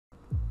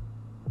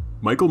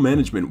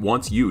Micromanagement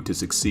wants you to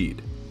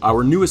succeed.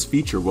 Our newest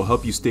feature will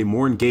help you stay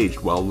more engaged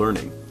while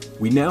learning.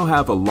 We now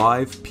have a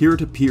live,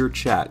 peer-to-peer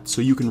chat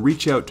so you can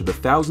reach out to the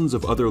thousands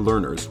of other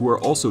learners who are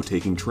also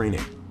taking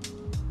training.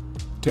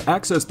 To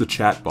access the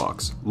chat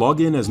box, log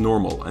in as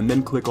normal and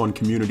then click on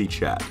Community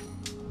Chat.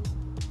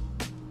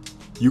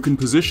 You can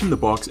position the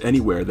box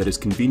anywhere that is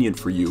convenient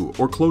for you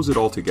or close it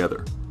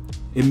altogether.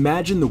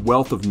 Imagine the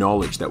wealth of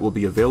knowledge that will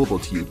be available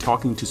to you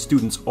talking to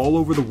students all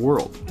over the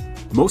world.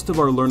 Most of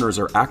our learners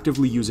are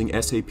actively using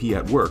SAP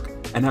at work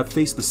and have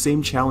faced the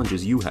same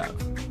challenges you have.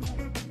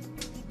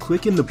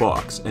 Click in the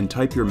box and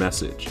type your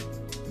message,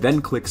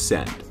 then click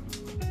Send.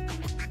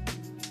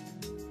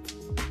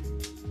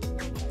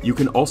 You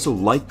can also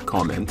like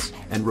comments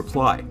and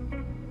reply.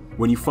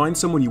 When you find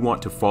someone you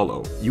want to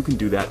follow, you can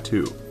do that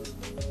too.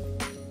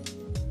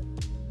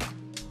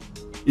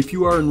 If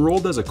you are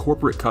enrolled as a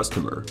corporate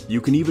customer,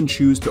 you can even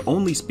choose to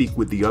only speak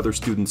with the other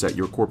students at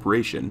your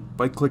corporation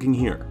by clicking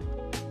here.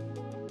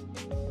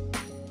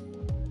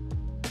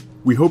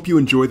 We hope you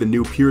enjoy the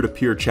new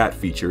peer-to-peer chat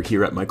feature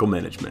here at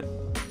Micromanagement.